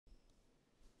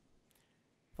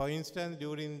For instance,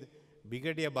 during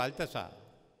Brigadier Balthasar,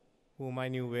 whom I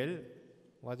knew well,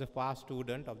 was a past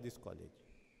student of this college.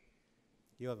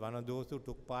 He was one of those who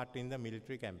took part in the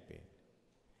military campaign.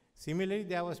 Similarly,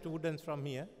 there were students from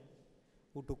here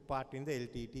who took part in the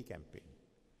LTT campaign.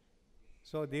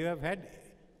 So they have had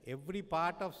every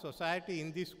part of society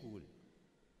in this school.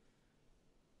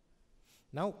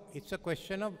 Now, it's a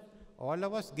question of all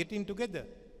of us getting together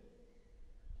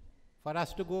for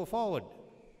us to go forward.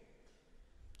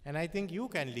 And I think you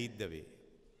can lead the way.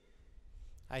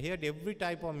 I heard every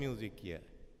type of music here.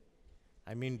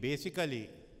 I mean,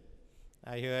 basically,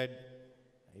 I heard,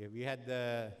 we had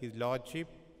His Lordship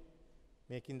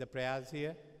making the prayers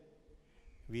here.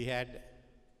 We had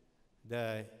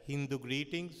the Hindu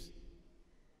greetings.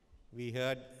 We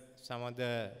heard some of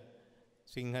the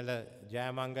Sinhala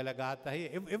Jayamangala Gatha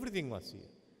here. Everything was here.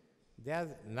 There's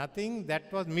nothing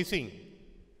that was missing.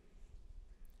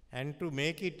 And to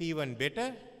make it even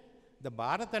better, the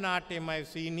Bharatanatyam I've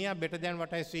seen here better than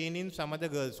what I've seen in some other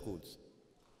girls' schools.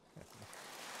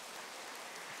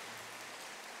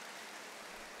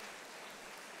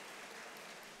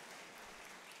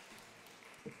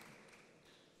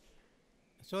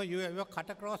 So you have cut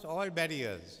across all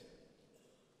barriers.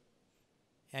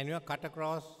 And you are cut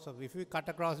across, so if we cut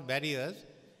across barriers,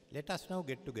 let us now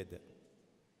get together.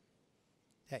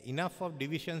 There are enough of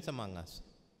divisions among us.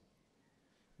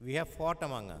 We have fought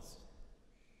among us.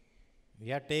 We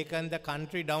have taken the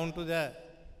country down to the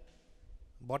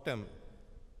bottom.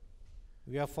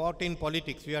 We have fought in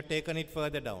politics. We have taken it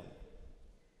further down.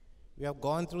 We have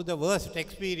gone through the worst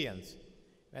experience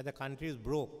where the country is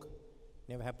broke.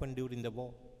 Never happened during the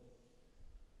war.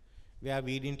 Where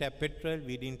we didn't have petrol,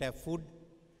 we didn't have food.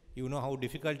 You know how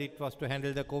difficult it was to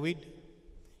handle the COVID.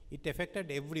 It affected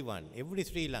everyone, every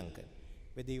Sri Lankan,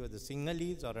 whether you were the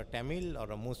Sinhalese or a Tamil or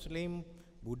a Muslim,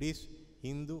 Buddhist,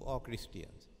 Hindu or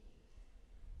Christians,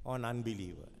 or an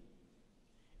unbeliever.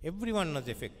 Everyone was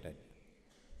affected.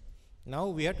 Now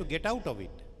we have to get out of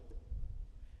it.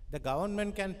 The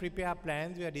government can prepare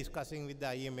plans. We are discussing with the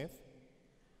IMF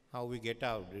how we get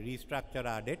out, restructure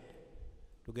our debt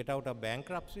to get out of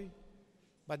bankruptcy.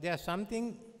 But there's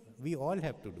something we all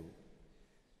have to do.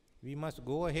 We must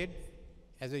go ahead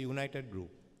as a united group.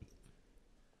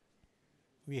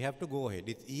 We have to go ahead.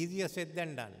 It's easier said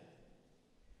than done.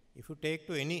 If you take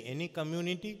to any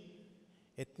community,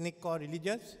 ethnic or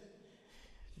religious,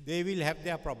 they will have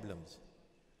their problems.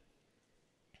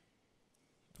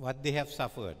 What they have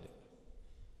suffered.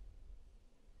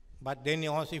 But then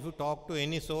also if you talk to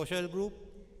any social group,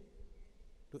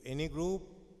 to any group,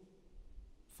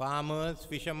 farmers,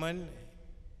 fishermen,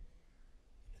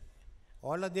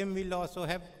 all of them will also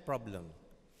have problems.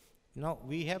 Now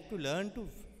we have to learn to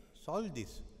solve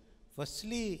this.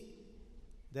 Firstly,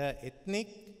 the ethnic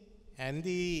and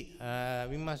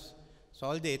we must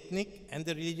solve the ethnic and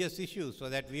the religious issues so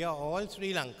that we are all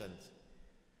Sri Lankans.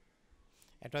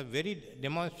 It was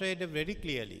demonstrated very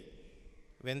clearly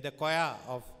when the choir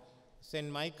of St.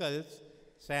 Michael's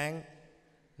sang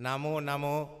Namo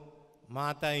Namo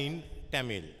Mata in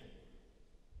Tamil.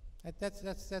 That's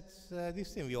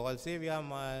this thing. We all say we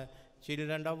are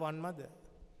children of one mother.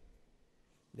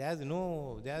 There's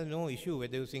no issue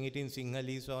whether you sing it in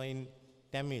Sinhalese or in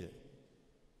Tamil.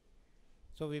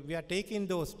 So we are taking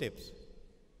those steps.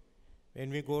 When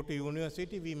we go to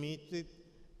university, we meet with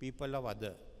people of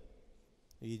other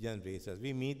regions, races.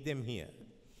 We meet them here.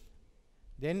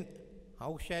 Then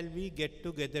how shall we get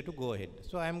together to go ahead?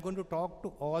 So I am going to talk to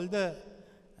all the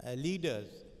leaders,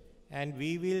 and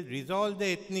we will resolve the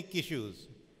ethnic issues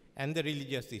and the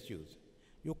religious issues.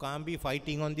 You can't be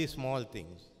fighting on these small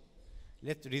things.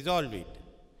 Let's resolve it.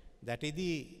 That is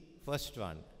the first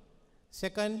one.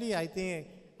 Secondly, I think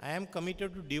I am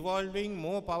committed to devolving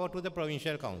more power to the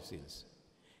provincial councils.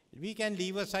 We can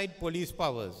leave aside police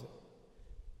powers.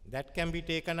 That can be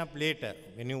taken up later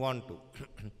when you want to.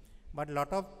 But a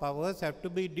lot of powers have to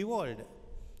be devolved.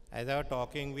 As I was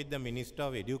talking with the Minister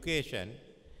of Education,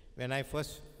 when I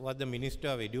first was the Minister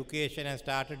of Education and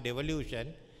started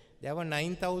devolution, there were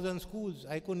 9,000 schools.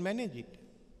 I couldn't manage it.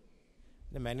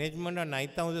 The management of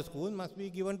 9,000 schools must be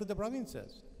given to the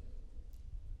provinces.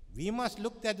 We must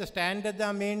look that the standards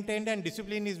are maintained and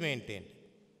discipline is maintained.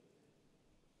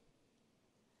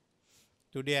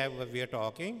 Today we are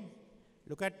talking,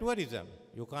 look at tourism.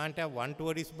 You can't have one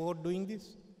tourist board doing this.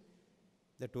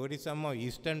 The tourism of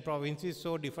eastern province is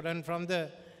so different from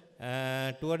the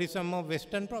tourism of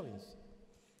western province.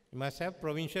 You must have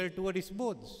provincial tourist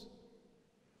boards.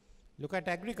 Look at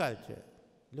agriculture.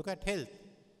 Look at health.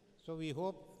 So we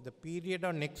hope the period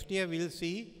of next year will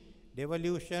see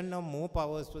devolution of more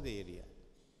powers to the area.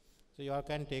 So you all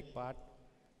can take part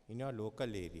in your local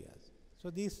areas. So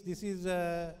this is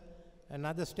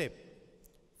another step.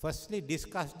 Firstly,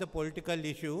 discuss the political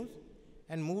issues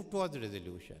and move towards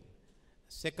resolution.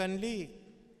 Secondly,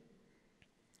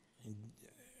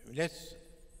 let's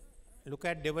look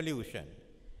at devolution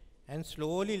and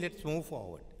slowly let's move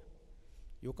forward.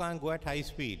 You can't go at high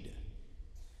speed.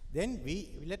 Then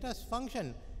let us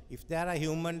function. If there are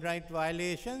human rights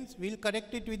violations, we'll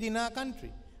correct it within our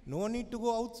country. No need to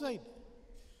go outside.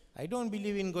 I don't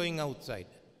believe in going outside.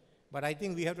 But I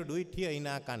think we have to do it here in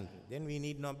our country. Then we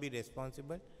need not be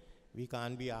responsible. We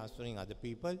can't be answering other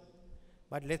people.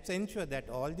 But let's ensure that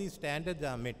all these standards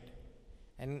are met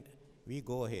and we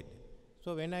go ahead.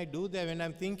 So when I do that, when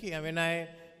I'm thinking, when I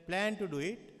plan to do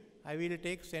it, I will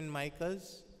take St.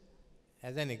 Michael's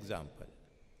as an example.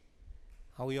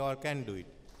 How you all can do it.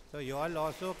 So you all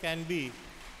also can be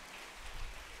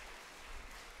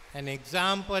an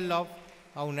example of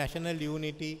how national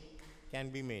unity can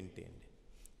be maintained.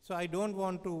 So I don't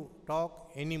want to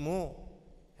talk any more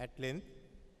at length.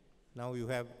 Now you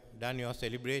have done your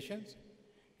celebrations.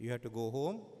 You have to go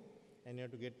home and you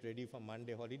have to get ready for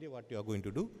Monday holiday, what you are going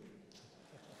to do.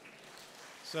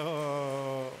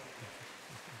 So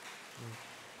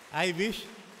I wish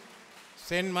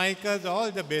St. Michael's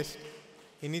all the best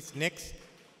in its next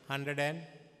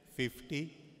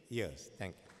 150 years.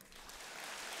 Thank you.